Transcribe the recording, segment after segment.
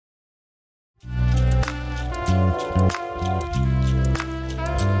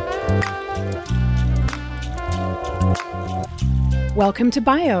Welcome to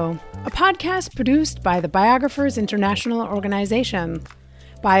Bio, a podcast produced by the Biographers International Organization.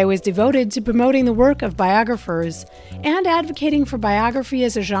 Bio is devoted to promoting the work of biographers and advocating for biography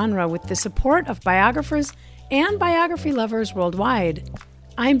as a genre with the support of biographers and biography lovers worldwide.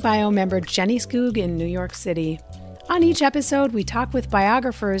 I'm Bio member Jenny Skoog in New York City. On each episode, we talk with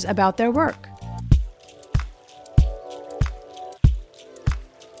biographers about their work.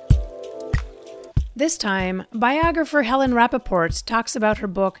 This time, biographer Helen Rappaport talks about her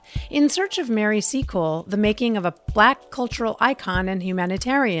book, In Search of Mary Seacole, The Making of a Black Cultural Icon and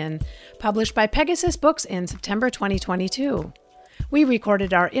Humanitarian, published by Pegasus Books in September 2022. We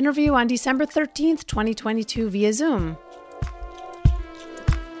recorded our interview on December 13th, 2022 via Zoom.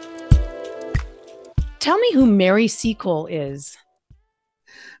 Tell me who Mary Seacole is.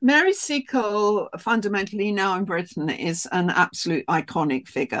 Mary Seacole, fundamentally now in Britain, is an absolute iconic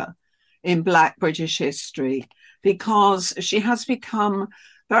figure in Black British history because she has become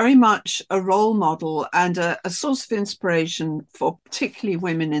very much a role model and a source of inspiration for particularly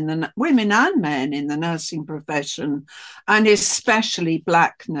women and men in the nursing profession, and especially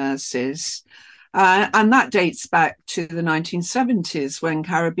Black nurses. And that dates back to the 1970s when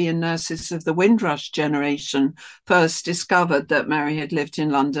Caribbean nurses of the Windrush generation first discovered that Mary had lived in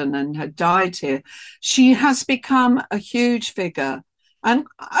London and had died here. She has become a huge figure and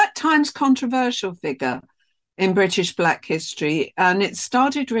at times controversial figure in British Black history. And it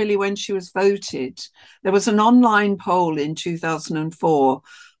started really when she was voted. There was an online poll in 2004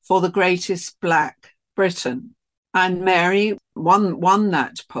 for the greatest Black Britain. And Mary won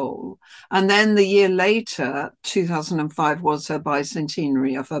that poll. And then the year later, 2005, was her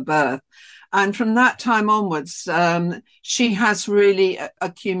bicentenary of her birth. And from that time onwards, she has really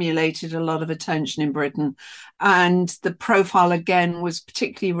accumulated a lot of attention in Britain. And the profile again was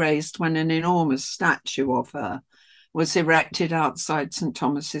particularly raised when an enormous statue of her was erected outside St.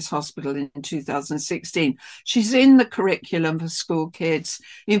 Thomas's Hospital in 2016. She's in the curriculum for school kids.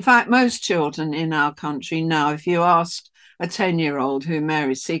 In fact, most children in our country now, if you asked a 10-year-old who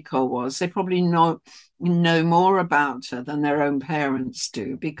Mary Seacole was, they probably know more about her than their own parents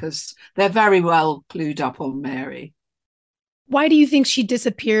do because they're very well clued up on Mary. Why do you think she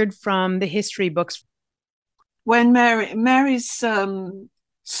disappeared from the history books? When Mary's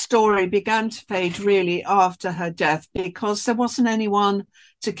story began to fade really after her death because there wasn't anyone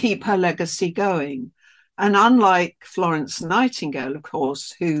to keep her legacy going. And unlike Florence Nightingale, of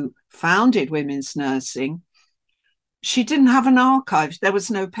course, who founded women's nursing, she didn't have an archive. There was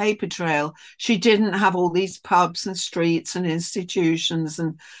no paper trail. She didn't have all these pubs and streets and institutions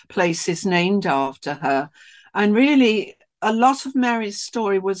and places named after her. And really, a lot of Mary's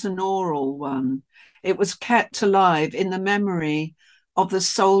story was an oral one. It was kept alive in the memory of the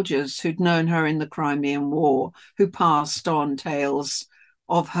soldiers who'd known her in the Crimean War, who passed on tales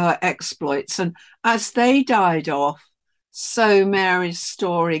of her exploits. And as they died off, so Mary's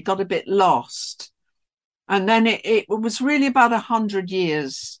story got a bit lost. And then it was really about 100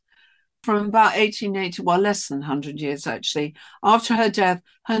 years, from about 1880, well, less than 100 years, actually. After her death,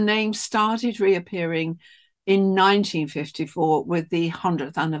 her name started reappearing in 1954 with the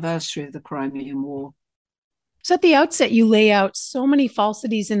 100th anniversary of the Crimean War. So at the outset, you lay out so many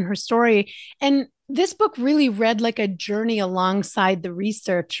falsities in her story. And this book really read like a journey alongside the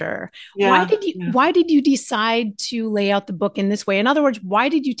researcher. Yeah, why did you decide to lay out the book in this way? In other words, why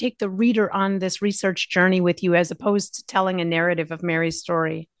did you take the reader on this research journey with you as opposed to telling a narrative of Mary's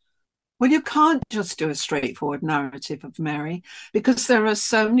story? Well, you can't just do a straightforward narrative of Mary because there are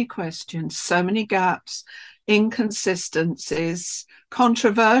so many questions, so many gaps, inconsistencies,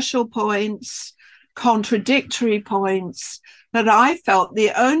 controversial points, contradictory points, that I felt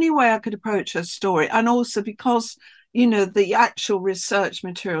the only way I could approach her story, and also because, the actual research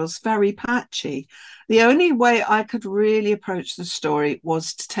material is very patchy, the only way I could really approach the story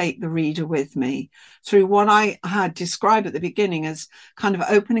was to take the reader with me through what I had described at the beginning as kind of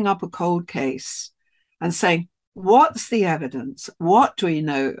opening up a cold case and saying, what's the evidence? What do we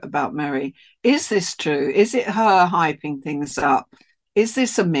know about Mary? Is this true? Is it her hyping things up? Is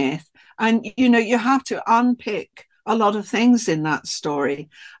this a myth? And, you have to unpick a lot of things in that story.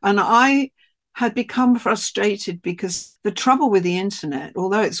 And I had become frustrated because the trouble with the internet,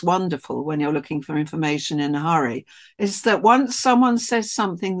 although it's wonderful when you're looking for information in a hurry, is that once someone says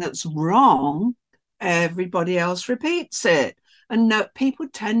something that's wrong, everybody else repeats it. And no, people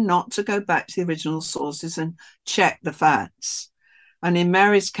tend not to go back to the original sources and check the facts. And in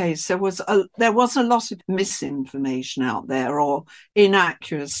Mary's case, there was a lot of misinformation out there or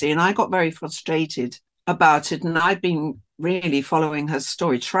inaccuracy. And I got very frustrated about it. And I've been really following her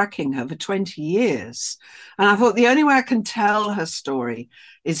story, tracking her for 20 years. And I thought the only way I can tell her story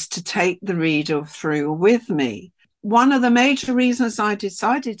is to take the reader through with me. One of the major reasons I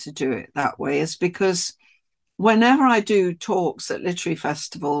decided to do it that way is because whenever I do talks at literary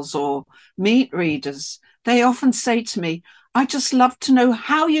festivals or meet readers, they often say to me, I just love to know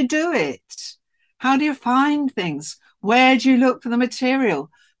how you do it. How do you find things? Where do you look for the material?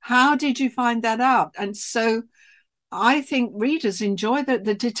 How did you find that out? And so I think readers enjoy the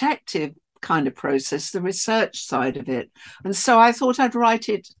detective kind of process, the research side of it. And so I thought I'd write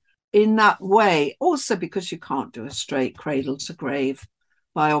it in that way, also because you can't do a straight cradle to grave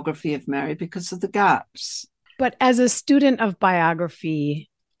biography of Mary because of the gaps. But as a student of biography,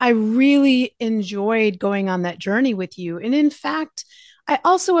 I really enjoyed going on that journey with you. And in fact, I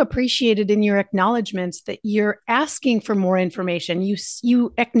also appreciated in your acknowledgments that you're asking for more information.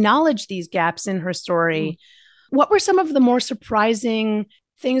 You acknowledge these gaps in her story. What were some of the more surprising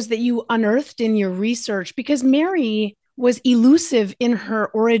things that you unearthed in your research? Because Mary was elusive in her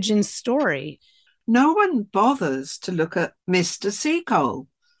origin story. No one bothers to look at Mr. Seacole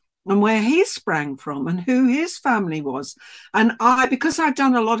and where he sprang from and who his family was. And because I've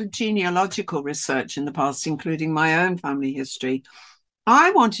done a lot of genealogical research in the past, including my own family history,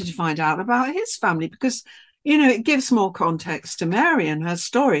 I wanted to find out about his family because, it gives more context to Mary and her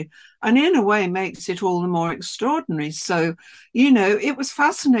story, and in a way makes it all the more extraordinary. So, it was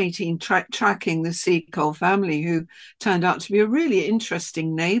fascinating tracking the Seacole family, who turned out to be a really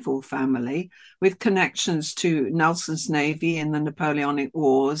interesting naval family with connections to Nelson's Navy in the Napoleonic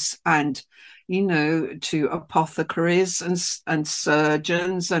Wars and, to apothecaries and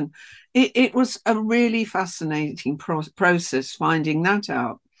surgeons. And it was a really fascinating process finding that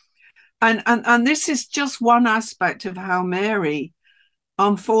out. And this is just one aspect of how Mary,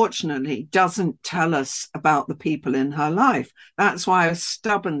 unfortunately, doesn't tell us about the people in her life. That's why I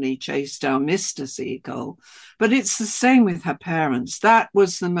stubbornly chased down Mr. Seacole. But it's the same with her parents. That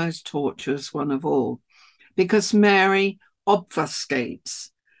was the most tortuous one of all, because Mary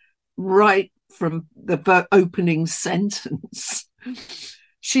obfuscates right from the opening sentence.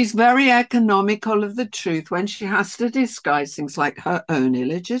 She's very economical of the truth when she has to disguise things like her own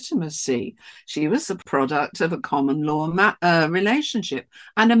illegitimacy. She was the product of a common law relationship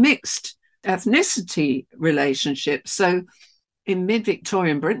and a mixed ethnicity relationship. So in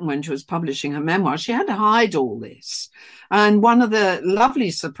mid-Victorian Britain, when she was publishing her memoir, she had to hide all this. And one of the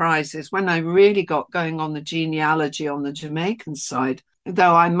lovely surprises when I really got going on the genealogy on the Jamaican side,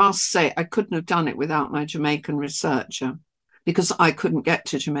 though I must say I couldn't have done it without my Jamaican researcher, because I couldn't get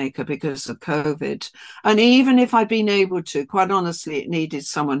to Jamaica because of COVID. And even if I'd been able to, quite honestly, it needed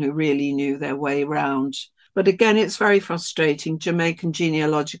someone who really knew their way around. But again, it's very frustrating. Jamaican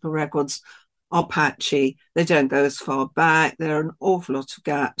genealogical records are patchy. They don't go as far back. There are an awful lot of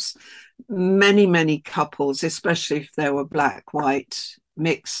gaps. Many, many couples, especially if there were black, white,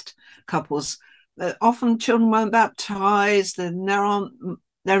 mixed couples, often children weren't baptized and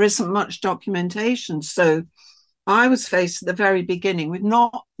there isn't much documentation. So I was faced at the very beginning with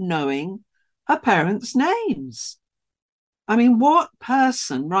not knowing her parents' names. I mean, what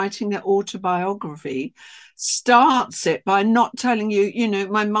person writing their autobiography starts it by not telling you,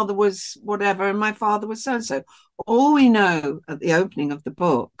 my mother was whatever and my father was so-and-so? All we know at the opening of the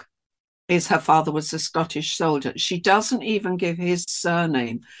book is her father was a Scottish soldier. She doesn't even give his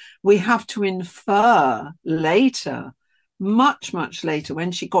surname. We have to infer later, much, much later,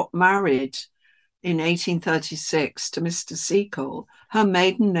 when she got married in 1836 to Mr. Seacole, her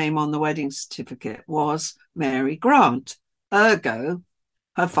maiden name on the wedding certificate was Mary Grant. Ergo,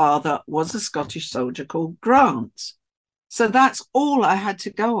 her father was a Scottish soldier called Grant. So that's all I had to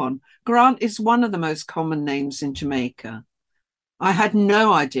go on. Grant is one of the most common names in Jamaica. I had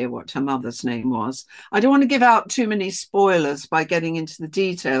no idea what her mother's name was. I don't want to give out too many spoilers by getting into the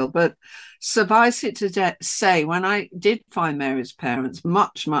detail, but suffice it to say, when I did find Mary's parents,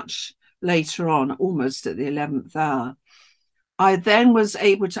 much, much later on, almost at the 11th hour, I then was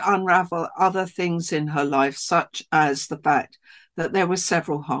able to unravel other things in her life, such as the fact that there were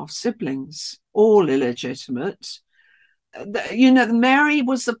several half-siblings, all illegitimate. Mary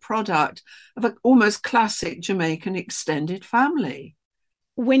was the product of an almost classic Jamaican extended family.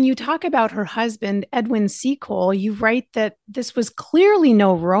 When you talk about her husband, Edwin Seacole, you write that this was clearly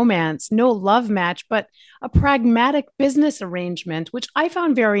no romance, no love match, but a pragmatic business arrangement, which I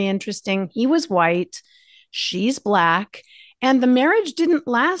found very interesting. He was white, she's black, and the marriage didn't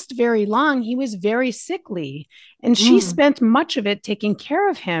last very long. He was very sickly, and she spent much of it taking care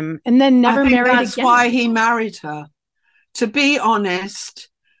of him and then never married again. That's why he married her. To be honest,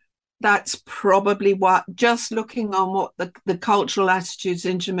 that's probably what, just looking on what the cultural attitudes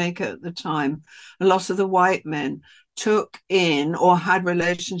in Jamaica at the time, a lot of the white men took in or had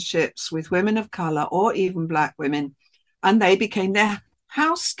relationships with women of color or even black women, and they became their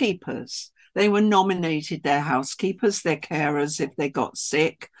housekeepers. They were nominated their housekeepers, their carers if they got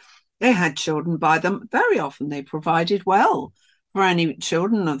sick. They had children by them. Very often they provided well for any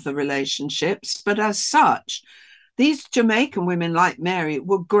children of the relationships. But as such, these Jamaican women like Mary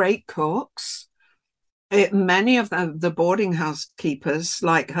were great cooks. Many of the boarding housekeepers,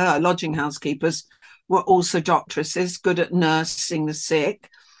 like her, lodging housekeepers, were also doctresses, good at nursing the sick.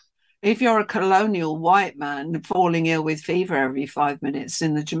 If you're a colonial white man falling ill with fever every 5 minutes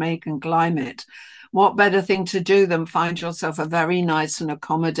in the Jamaican climate, what better thing to do than find yourself a very nice and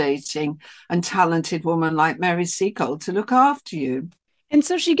accommodating and talented woman like Mary Seacole to look after you? And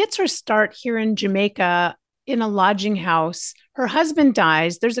so she gets her start here in Jamaica in a lodging house. Her husband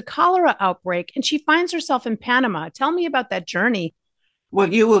dies. There's a cholera outbreak, and she finds herself in Panama. Tell me about that journey.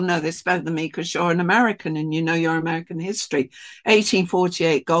 Well, you will know this better than me because you're an American and you know your American history.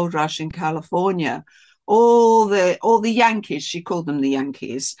 1848 gold rush in California. All the Yankees, she called them the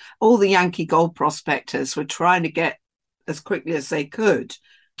Yankees, all the Yankee gold prospectors were trying to get as quickly as they could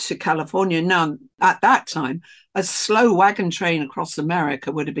to California. Now, at that time, a slow wagon train across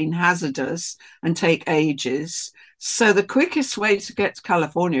America would have been hazardous and take ages. So the quickest way to get to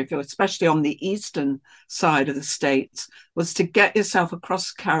California, if you're especially on the eastern side of the states, was to get yourself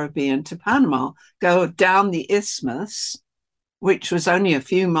across the Caribbean to Panama, go down the isthmus, which was only a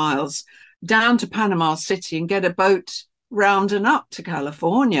few miles, down to Panama City and get a boat round and up to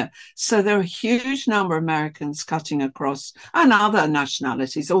California. So there are a huge number of Americans cutting across and other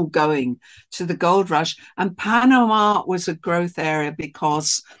nationalities all going to the gold rush. And Panama was a growth area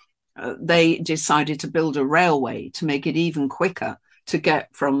because they decided to build a railway to make it even quicker to get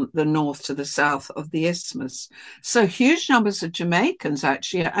from the north to the south of the isthmus. So huge numbers of Jamaicans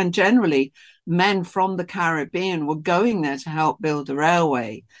actually, and generally men from the Caribbean, were going there to help build the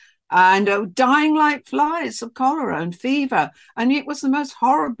railway and dying like flies of cholera and fever. And it was the most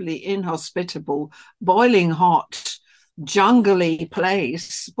horribly inhospitable, boiling hot, jungly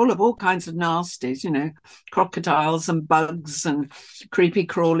place full of all kinds of nasties, crocodiles and bugs and creepy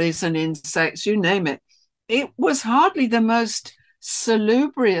crawlies and insects, you name it. It was hardly the most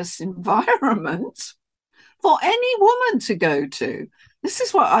salubrious environment for any woman to go to. This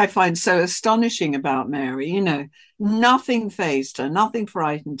is what I find so astonishing about Mary. Nothing fazed her, nothing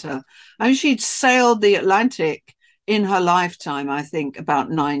frightened her. And she'd sailed the Atlantic in her lifetime, I think,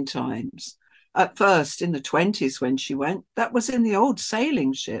 about 9 times. At first, in the 20s when she went, that was in the old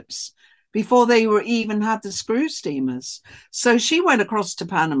sailing ships before they were even had the screw steamers. So she went across to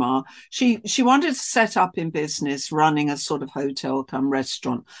Panama. She wanted to set up in business, running a sort of hotel come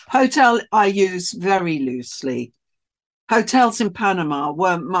restaurant. Hotel I use very loosely. Hotels in Panama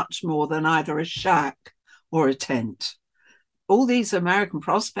weren't much more than either a shack or a tent. All these American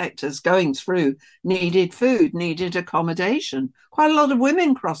prospectors going through needed food, needed accommodation. Quite a lot of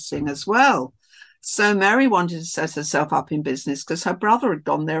women crossing as well. So Mary wanted to set herself up in business because her brother had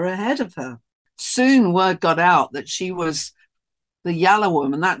gone there ahead of her. Soon word got out that she was the yellow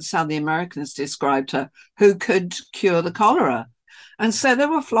woman, that's how the Americans described her, who could cure the cholera. And so they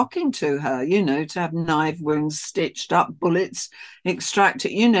were flocking to her, to have knife wounds stitched up, bullets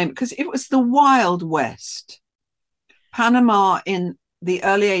extracted, because it was the Wild West. Panama in the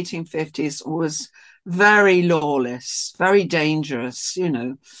early 1850s was very lawless, very dangerous,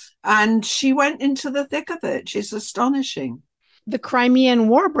 and she went into the thick of it. She's astonishing. The Crimean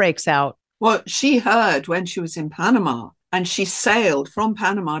War breaks out. Well, she heard when she was in Panama, and she sailed from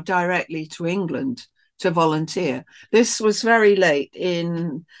Panama directly to England to volunteer. This was very late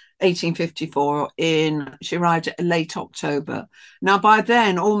in 1854. She arrived in late October. Now, by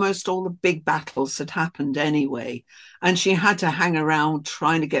then, almost all the big battles had happened anyway, and she had to hang around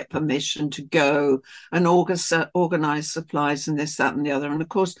trying to get permission to go and organize supplies and this, that, and the other. And of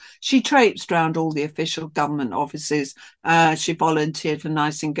course, she traipsed around all the official government offices. She volunteered for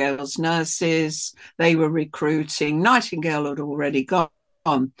Nightingale's nurses. They were recruiting. Nightingale had already gone.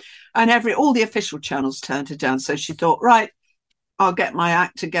 And all the official channels turned her down. So she thought, right, I'll get my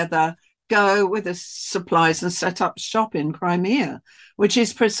act together, go with the supplies and set up shop in Crimea, which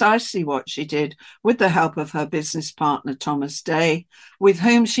is precisely what she did with the help of her business partner, Thomas Day, with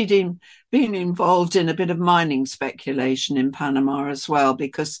whom she'd been involved in a bit of mining speculation in Panama as well,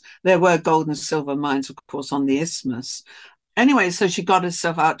 because there were gold and silver mines, of course, on the isthmus. Anyway, so she got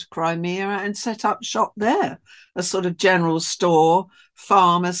herself out to Crimea and set up shop there, a sort of general store,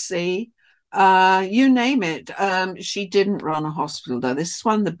 pharmacy, You name it. She didn't run a hospital, though. This is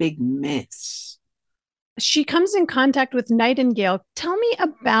one of the big myths. She comes in contact with Nightingale. Tell me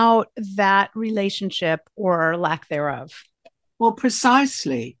about that relationship or lack thereof. Well,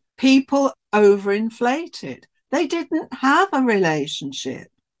 precisely. People overinflate it. They didn't have a relationship.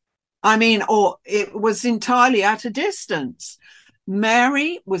 I mean, or it was entirely at a distance.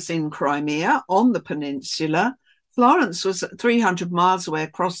 Mary was in Crimea on the peninsula. Florence was 300 miles away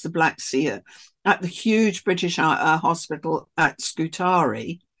across the Black Sea at the huge British hospital at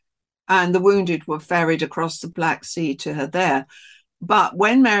Scutari. And the wounded were ferried across the Black Sea to her there. But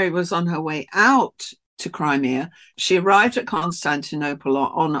when Mary was on her way out to Crimea, she arrived at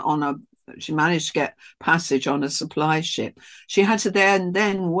Constantinople she managed to get passage on a supply ship. She had to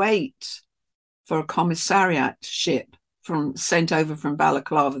then wait for a commissariat ship sent over from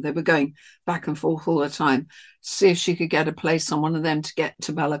Balaclava. They were going back and forth all the time, see if she could get a place on one of them to get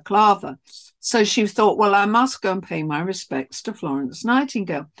to Balaclava. So she thought, well, I must go and pay my respects to Florence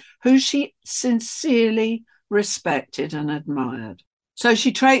Nightingale, who she sincerely respected and admired. So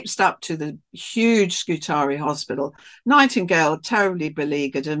she traipsed up to the huge Scutari hospital. Nightingale, terribly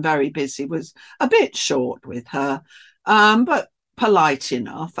beleaguered and very busy, was a bit short with her, but polite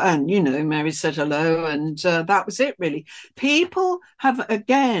enough. And, Mary said hello, and that was it, really. People have,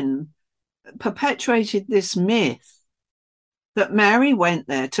 again, perpetuated this myth that Mary went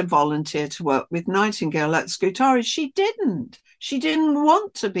there to volunteer to work with Nightingale at Scutari. She didn't. She didn't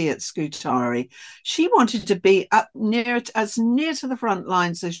want to be at Scutari. She wanted to be as near to the front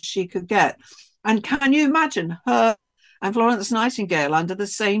lines as she could get. And can you imagine her and Florence Nightingale under the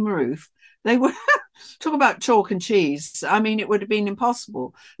same roof? They were talk about chalk and cheese. I mean, it would have been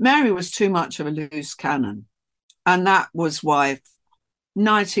impossible. Mary was too much of a loose cannon. And that was why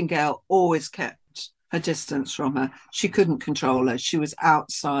Nightingale always kept her distance from her. She couldn't control her. She was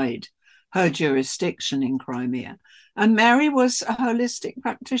outside her jurisdiction in Crimea. And Mary was a holistic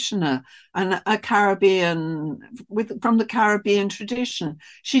practitioner and a Caribbean, from the Caribbean tradition.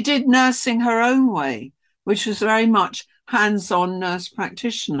 She did nursing her own way, which was very much hands-on nurse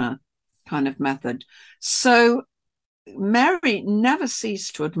practitioner kind of method. So Mary never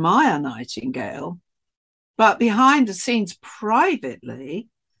ceased to admire Nightingale, but behind the scenes, privately,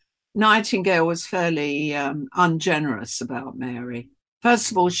 Nightingale was fairly ungenerous about Mary.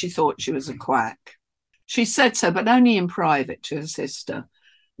 First of all, she thought she was a quack. She said so, but only in private to her sister.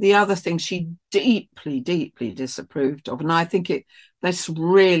 The other thing she deeply, deeply disapproved of, and I think this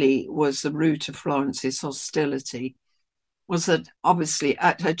really was the root of Florence's hostility, was that obviously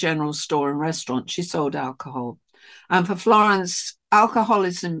at her general store and restaurant, she sold alcohol. And for Florence,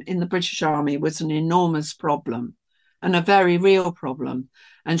 alcoholism in the British Army was an enormous problem and a very real problem.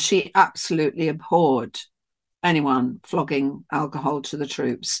 And she absolutely abhorred anyone flogging alcohol to the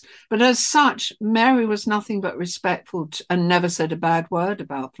troops. But as such, Mary was nothing but respectful and never said a bad word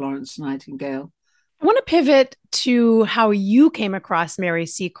about Florence Nightingale. I want to pivot to how you came across Mary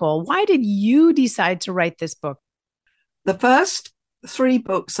Seacole. Why did you decide to write this book? The first 3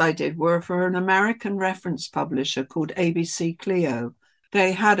 books I did were for an American reference publisher called ABC Clio.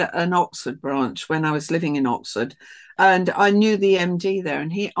 They had an Oxford branch when I was living in Oxford, and I knew the MD there,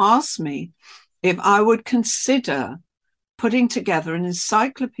 and he asked me if I would consider putting together an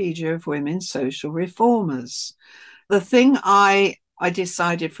encyclopedia of women social reformers. The thing I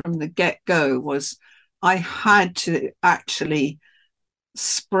decided from the get-go was I had to actually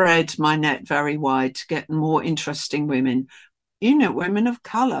spread my net very wide to get more interesting women, women of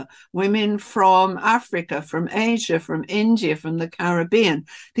color, women from Africa, from Asia, from India, from the Caribbean,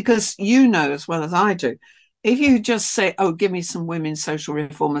 because as well as I do, if you just say, oh, give me some women social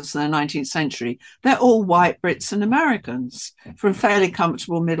reformers in the 19th century, they're all white Brits and Americans from fairly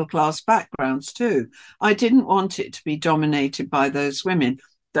comfortable middle-class backgrounds too. I didn't want it to be dominated by those women,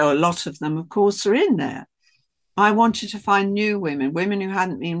 though a lot of them, of course, are in there. I wanted to find new women who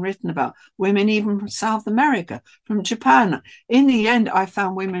hadn't been written about, women even from South America, from Japan. In the end, I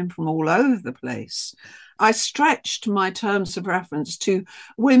found women from all over the place. I stretched my terms of reference to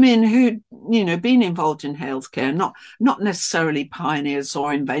women who'd, been involved in healthcare, not necessarily pioneers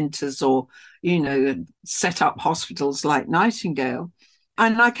or inventors or, set up hospitals like Nightingale.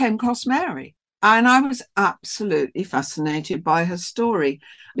 And I came across Mary. And I was absolutely fascinated by her story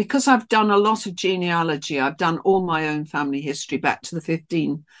because I've done a lot of genealogy. I've done all my own family history back to the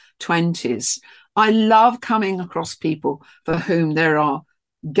 1520s. I love coming across people for whom there are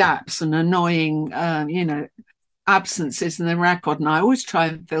gaps and annoying, absences in the record, and I always try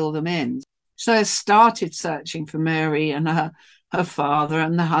and fill them in. So I started searching for Mary and her her father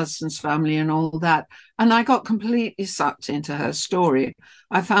and the husband's family and all that. And I got completely sucked into her story.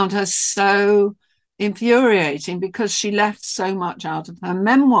 I found her so infuriating because she left so much out of her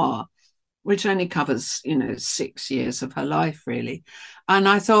memoir, which only covers, 6 years of her life, really. And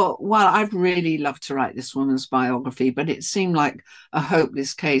I thought, well, I'd really love to write this woman's biography, but it seemed like a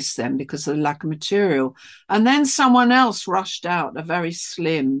hopeless case then because of the lack of material. And then someone else rushed out a very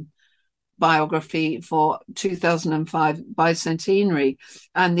slim biography for 2005 bicentenary.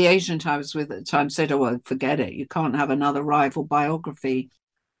 And the agent I was with at the time said, oh, well, forget it. You can't have another rival biography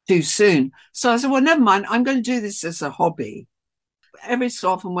too soon. So I said, well, never mind. I'm going to do this as a hobby. Every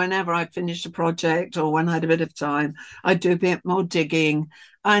so often, whenever I'd finished a project or when I had a bit of time, I'd do a bit more digging.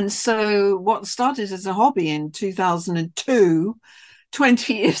 And so what started as a hobby in 2002,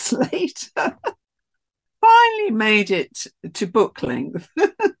 20 years later, finally made it to book length.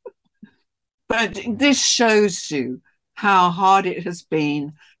 But this shows you how hard it has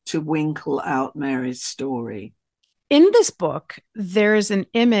been to winkle out Mary's story. In this book, there's an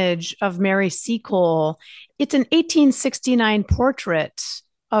image of Mary Seacole. It's an 1869 portrait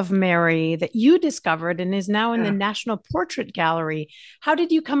of Mary that you discovered and is now in the National Portrait Gallery. How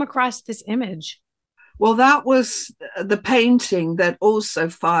did you come across this image? Well, that was the painting that also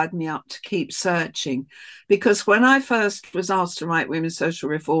fired me up to keep searching, because when I first was asked to write Women Social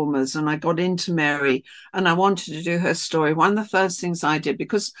Reformers and I got into Mary and I wanted to do her story, one of the first things I did,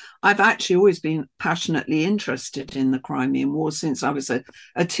 because I've actually always been passionately interested in the Crimean War since I was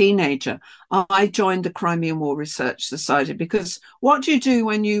a teenager, I joined the Crimean War Research Society, because what do you do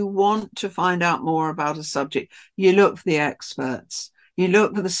when you want to find out more about a subject? You look for the experts. You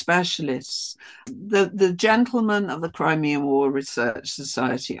look for the specialists. The gentlemen of the Crimean War Research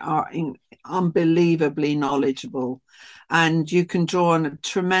Society are unbelievably knowledgeable, and you can draw on a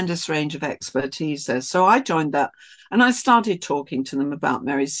tremendous range of expertise there. So I joined that and I started talking to them about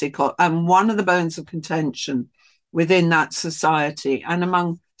Mary Seacole. And one of the bones of contention within that society and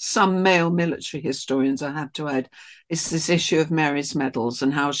among some male military historians, I have to add, is this issue of Mary's medals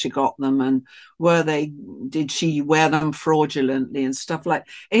and how she got them, and did she wear them fraudulently and stuff like.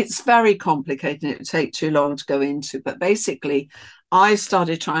 It's very complicated. It would take too long to go into, but basically I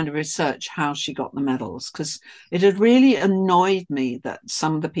started trying to research how she got the medals, because it had really annoyed me that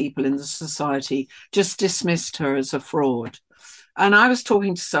some of the people in the society just dismissed her as a fraud. And I was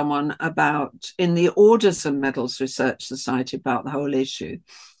talking to someone in the Orders and Medals Research Society about the whole issue.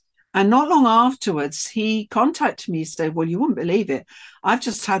 And not long afterwards, he contacted me. He said, well, you wouldn't believe it. I've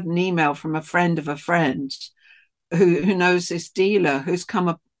just had an email from a friend of a friend who knows this dealer who's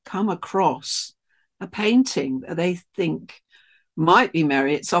come across a painting that they think might be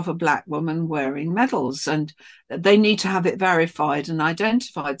Mary. It's of a Black woman wearing medals, and they need to have it verified and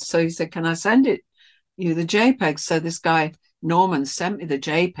identified. So he said, can I send you the JPEG? So this guy, Norman, sent me the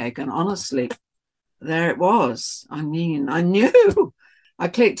JPEG, and honestly, there it was. I mean, I knew. I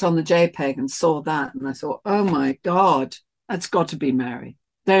clicked on the JPEG and saw that, and I thought, oh my God, that's got to be Mary.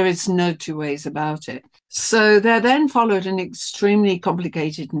 There is no two ways about it. So there then followed an extremely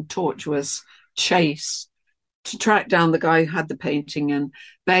complicated and tortuous chase to track down the guy who had the painting and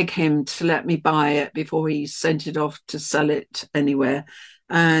beg him to let me buy it before he sent it off to sell it anywhere.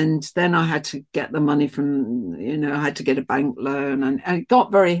 And then I had to get the money from, I had to get a bank loan, and it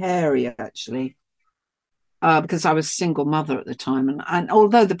got very hairy, actually. Because I was a single mother at the time. And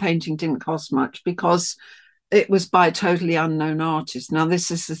although the painting didn't cost much, because it was by a totally unknown artist. Now,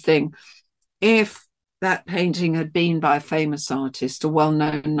 this is the thing. If that painting had been by a famous artist, a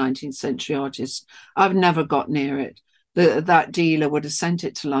well-known 19th century artist, I've never got near it. That dealer would have sent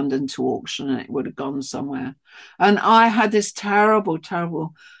it to London to auction and it would have gone somewhere. And I had this terrible,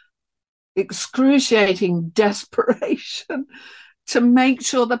 terrible, excruciating desperation to make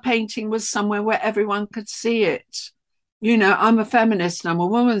sure the painting was somewhere where everyone could see it. I'm a feminist and I'm a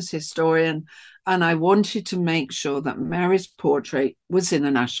women's historian, and I wanted to make sure that Mary's portrait was in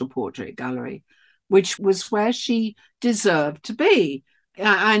the National Portrait Gallery, which was where she deserved to be.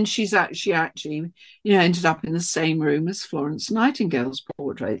 And she actually, ended up in the same room as Florence Nightingale's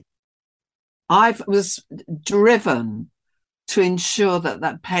portrait. I was driven to ensure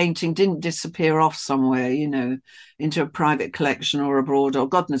that painting didn't disappear off somewhere, into a private collection or abroad, or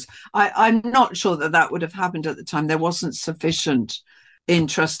God knows. I'm not sure that would have happened at the time. There wasn't sufficient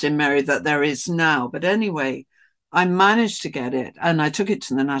interest in Mary that there is now. But anyway, I managed to get it, and I took it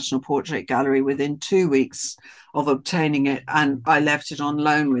to the National Portrait Gallery within 2 weeks of obtaining it, and I left it on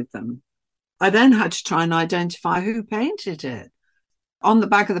loan with them. I then had to try and identify who painted it. On the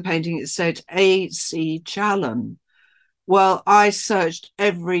back of the painting, it said A.C. Challen, Well, I searched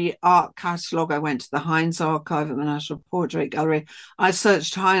every art catalogue. I went to the Heinz Archive at the National Portrait Gallery. I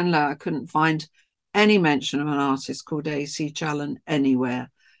searched high and low. I couldn't find any mention of an artist called A.C. Challen anywhere.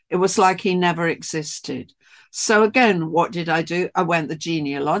 It was like he never existed. So again, what did I do? I went the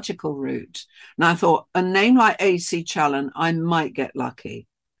genealogical route. And I thought, a name like A.C. Challen, I might get lucky.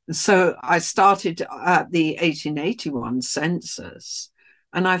 So I started at the 1881 census,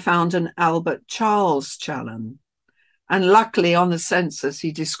 and I found an Albert Charles Challen. And luckily on the census,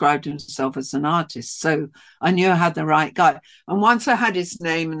 he described himself as an artist. So I knew I had the right guy. And once I had his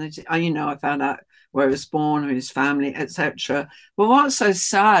name and, I found out where he was born, his family, etc. But what's so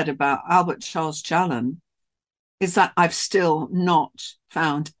sad about Albert Charles Challen is that I've still not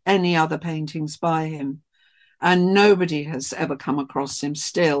found any other paintings by him. And nobody has ever come across him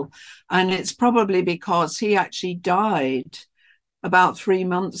still. And it's probably because he actually died about 3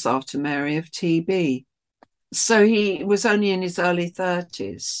 months after Mary of TB. So he was only in his early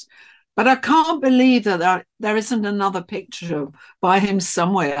 30s. But I can't believe that there isn't another picture by him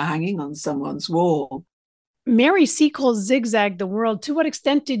somewhere hanging on someone's wall. Mary Seacole zigzagged the world. To what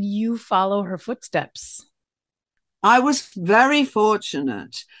extent did you follow her footsteps? I was very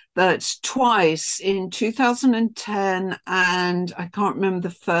fortunate that twice in 2010 and I can't remember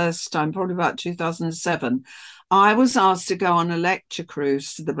the first time, probably about 2007, I was asked to go on a lecture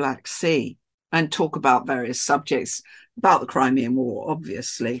cruise to the Black Sea and talk about various subjects, about the Crimean War,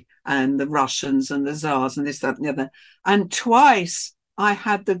 obviously, and the Russians and the Tsars and this, that, and the other. And twice I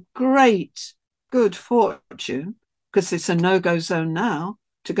had the great good fortune, because it's a no-go zone now,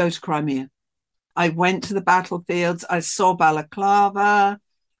 to go to Crimea. I went to the battlefields. I saw Balaclava.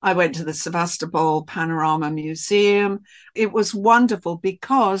 I went to the Sevastopol Panorama Museum. It was wonderful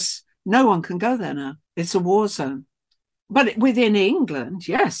because no one can go there now. It's a war zone. But within England,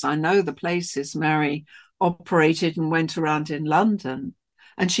 yes, I know the places Mary operated and went around in London.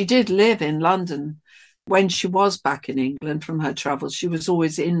 And she did live in London. When she was back in England from her travels, she was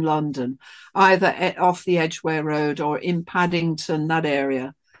always in London, either off the Edgware Road or in Paddington, that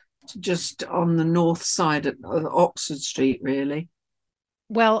area, just on the north side of Oxford Street, really.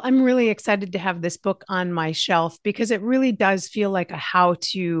 Well, I'm really excited to have this book on my shelf because it really does feel like a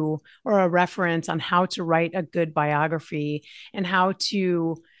how-to or a reference on how to write a good biography and how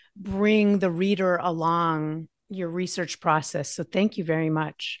to bring the reader along your research process. So thank you very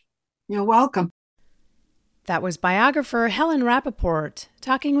much. You're welcome. That was biographer Helen Rappaport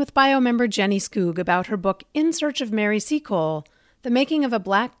talking with bio member Jenny Skoog about her book In Search of Mary Seacole, The Making of a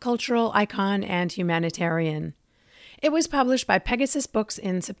Black Cultural Icon and Humanitarian. It was published by Pegasus Books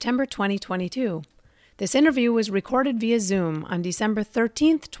in September 2022. This interview was recorded via Zoom on December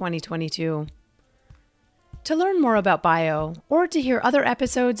 13th, 2022. To learn more about bio or to hear other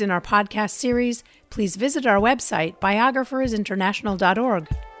episodes in our podcast series, please visit our website, biographersinternational.org.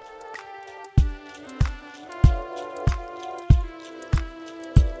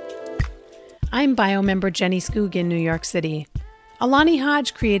 I'm bio member Jenny Skoog in New York City. Alani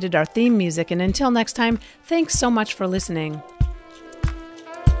Hodge created our theme music, and until next time, thanks so much for listening.